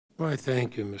Why,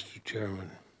 thank you, Mr.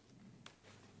 Chairman.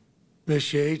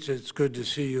 Ms. Yates, it's good to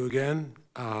see you again.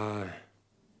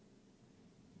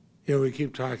 We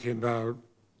keep talking about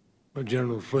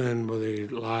General Flynn, whether he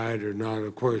lied or not.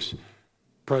 Of course,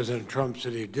 President Trump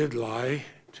said he did lie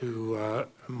to,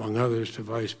 among others, to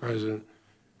Vice President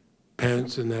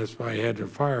Pence, and that's why he had to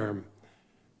fire him.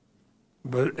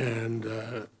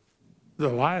 The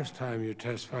last time you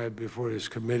testified before this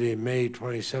committee in May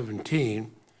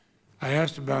 2017, I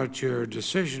asked about your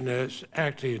decision as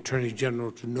acting Attorney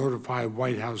General to notify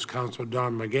White House counsel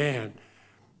Don McGahn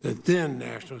that then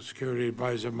National Security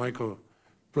Advisor Michael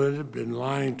Flynn had been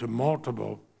lying to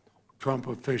multiple Trump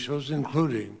officials,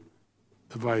 including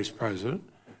the Vice President,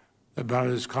 about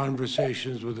his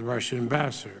conversations with the Russian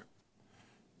ambassador.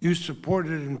 You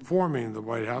supported informing the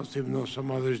White House, even though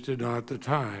some others did not at the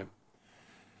time.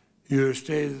 You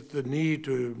stated that the need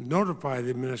to notify the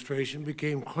administration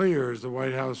became clear as the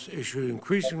White House issued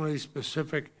increasingly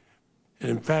specific and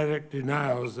emphatic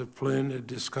denials that Flynn had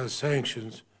discussed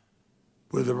sanctions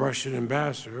with the Russian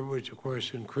ambassador, which of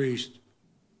course increased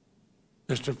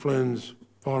Mr. Flynn's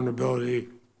vulnerability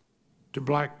to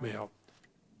blackmail.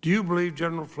 Do you believe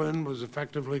General Flynn was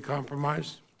effectively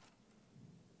compromised?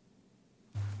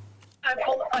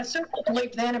 I certainly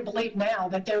believe then and believe now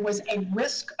that there was a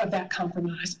risk of that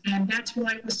compromise, and that's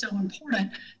why it was so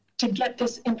important to get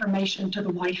this information to the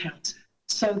White House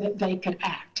so that they could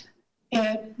act.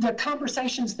 And the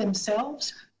conversations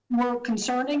themselves were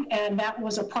concerning, and that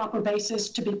was a proper basis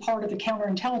to be part of the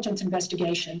counterintelligence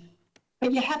investigation.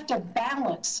 But you have to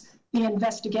balance the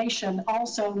investigation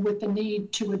also with the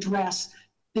need to address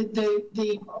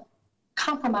the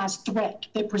compromise threat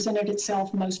that presented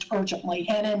itself most urgently.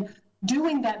 And in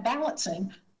doing that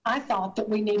balancing, I thought that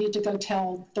we needed to go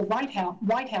tell the White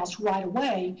House right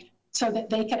away so that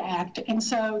they could act, and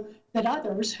so that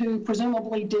others who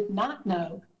presumably did not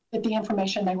know that the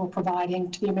information they were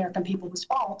providing to the American people was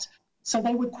false, so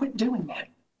they would quit doing that.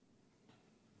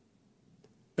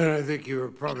 And I think you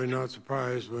were probably not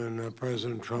surprised when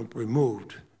President Trump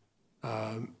removed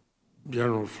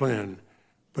General Flynn.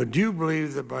 But do you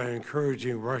believe that by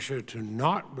encouraging Russia to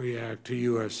not react to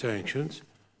U.S. sanctions,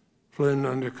 Flynn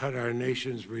undercut our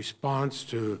nation's response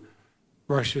to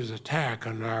Russia's attack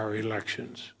on our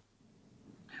elections?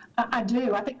 I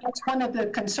do. I think that's one of the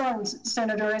concerns,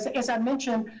 Senator. As I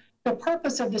mentioned, the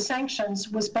purpose of the sanctions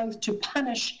was both to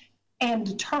punish and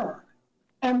deter.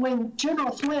 And when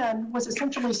General Flynn was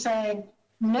essentially saying,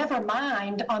 never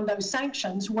mind on those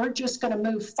sanctions, we're just going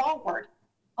to move forward,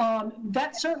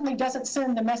 that certainly doesn't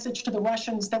send the message to the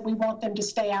Russians that we want them to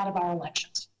stay out of our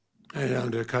elections. It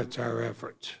undercuts our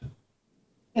efforts.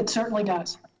 It certainly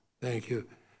does. Thank you.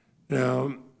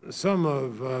 Now, some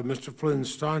of Mr.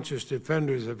 Flynn's staunchest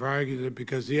defenders have argued that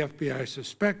because the FBI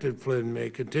suspected Flynn may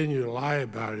continue to lie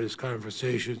about his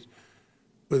conversations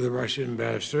with the Russian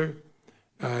ambassador,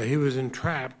 he was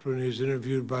entrapped when he was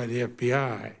interviewed by the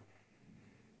FBI.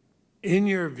 In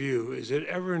your view, is it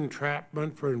ever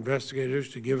entrapment for investigators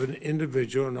to give an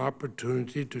individual an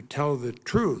opportunity to tell the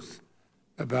truth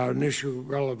about an issue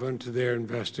relevant to their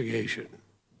investigation?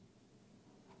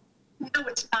 No,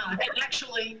 it's not. And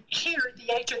actually, here,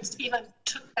 the agents even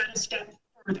took that a step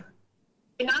further.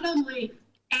 They not only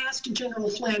asked General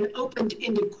Flynn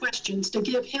open-ended questions to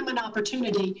give him an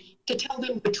opportunity to tell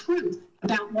them the truth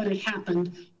about what had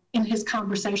happened in his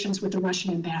conversations with the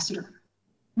Russian ambassador.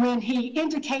 When he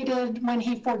indicated,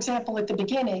 for example, at the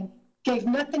beginning, gave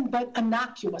nothing but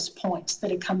innocuous points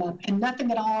that had come up and nothing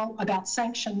at all about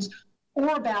sanctions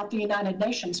or about the United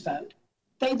Nations vote.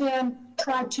 They then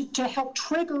tried to help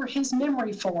trigger his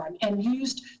memory for him and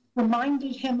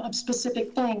reminded him of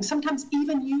specific things, sometimes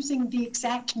even using the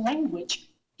exact language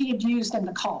he had used in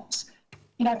the calls.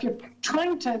 You know, if you're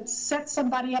trying to set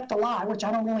somebody up to lie, which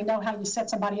I don't really know how you set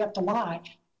somebody up to lie,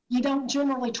 you don't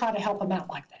generally try to help them out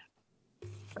like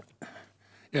that.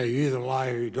 Yeah, you either lie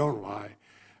or you don't lie.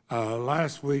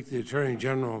 Last week, the Attorney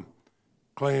General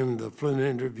claimed the Flynn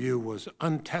interview was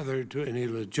untethered to any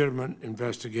legitimate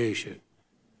investigation.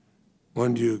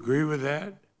 One, do you agree with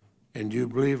that? And do you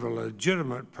believe a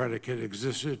legitimate predicate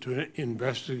existed to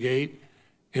investigate,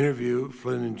 interview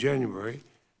Flynn in January,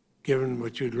 given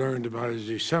what you'd learned about his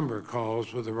December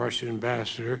calls with the Russian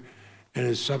ambassador and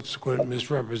his subsequent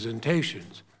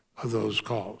misrepresentations of those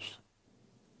calls?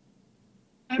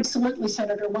 Absolutely,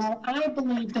 Senator. Well, I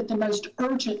believe that the most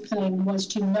urgent thing was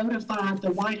to notify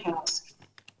the White House.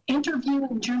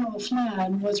 Interviewing General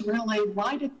Flynn was really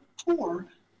right at the core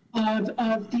of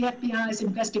the FBI's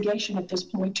investigation at this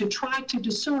point, to try to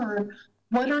discern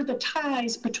what are the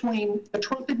ties between the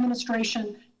Trump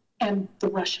administration and the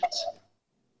Russians.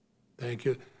 Thank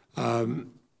you.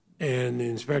 and the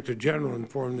Inspector General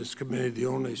informed this committee the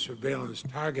only surveillance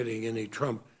targeting any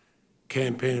Trump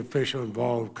campaign official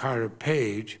involved Carter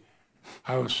Page.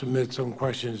 I will submit some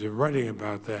questions in writing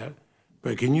about that.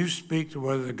 But can you speak to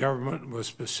whether the government was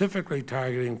specifically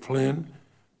targeting Flynn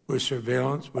with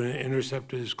surveillance when it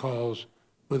intercepted his calls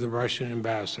with the Russian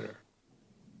ambassador?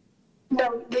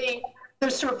 No, the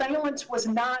surveillance was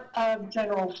not of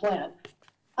General Flynn.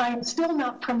 I am still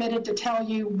not permitted to tell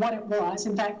you what it was.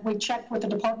 In fact, we checked with the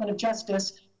Department of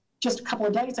Justice just a couple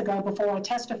of days ago before I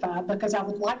testified, because I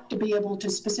would like to be able to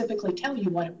specifically tell you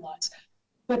what it was.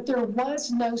 But there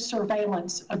was no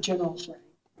surveillance of General Flynn.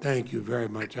 Thank you very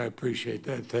much. I appreciate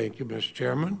that. Thank you, Mr.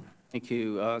 Chairman. Thank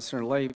you, Senator Leahy.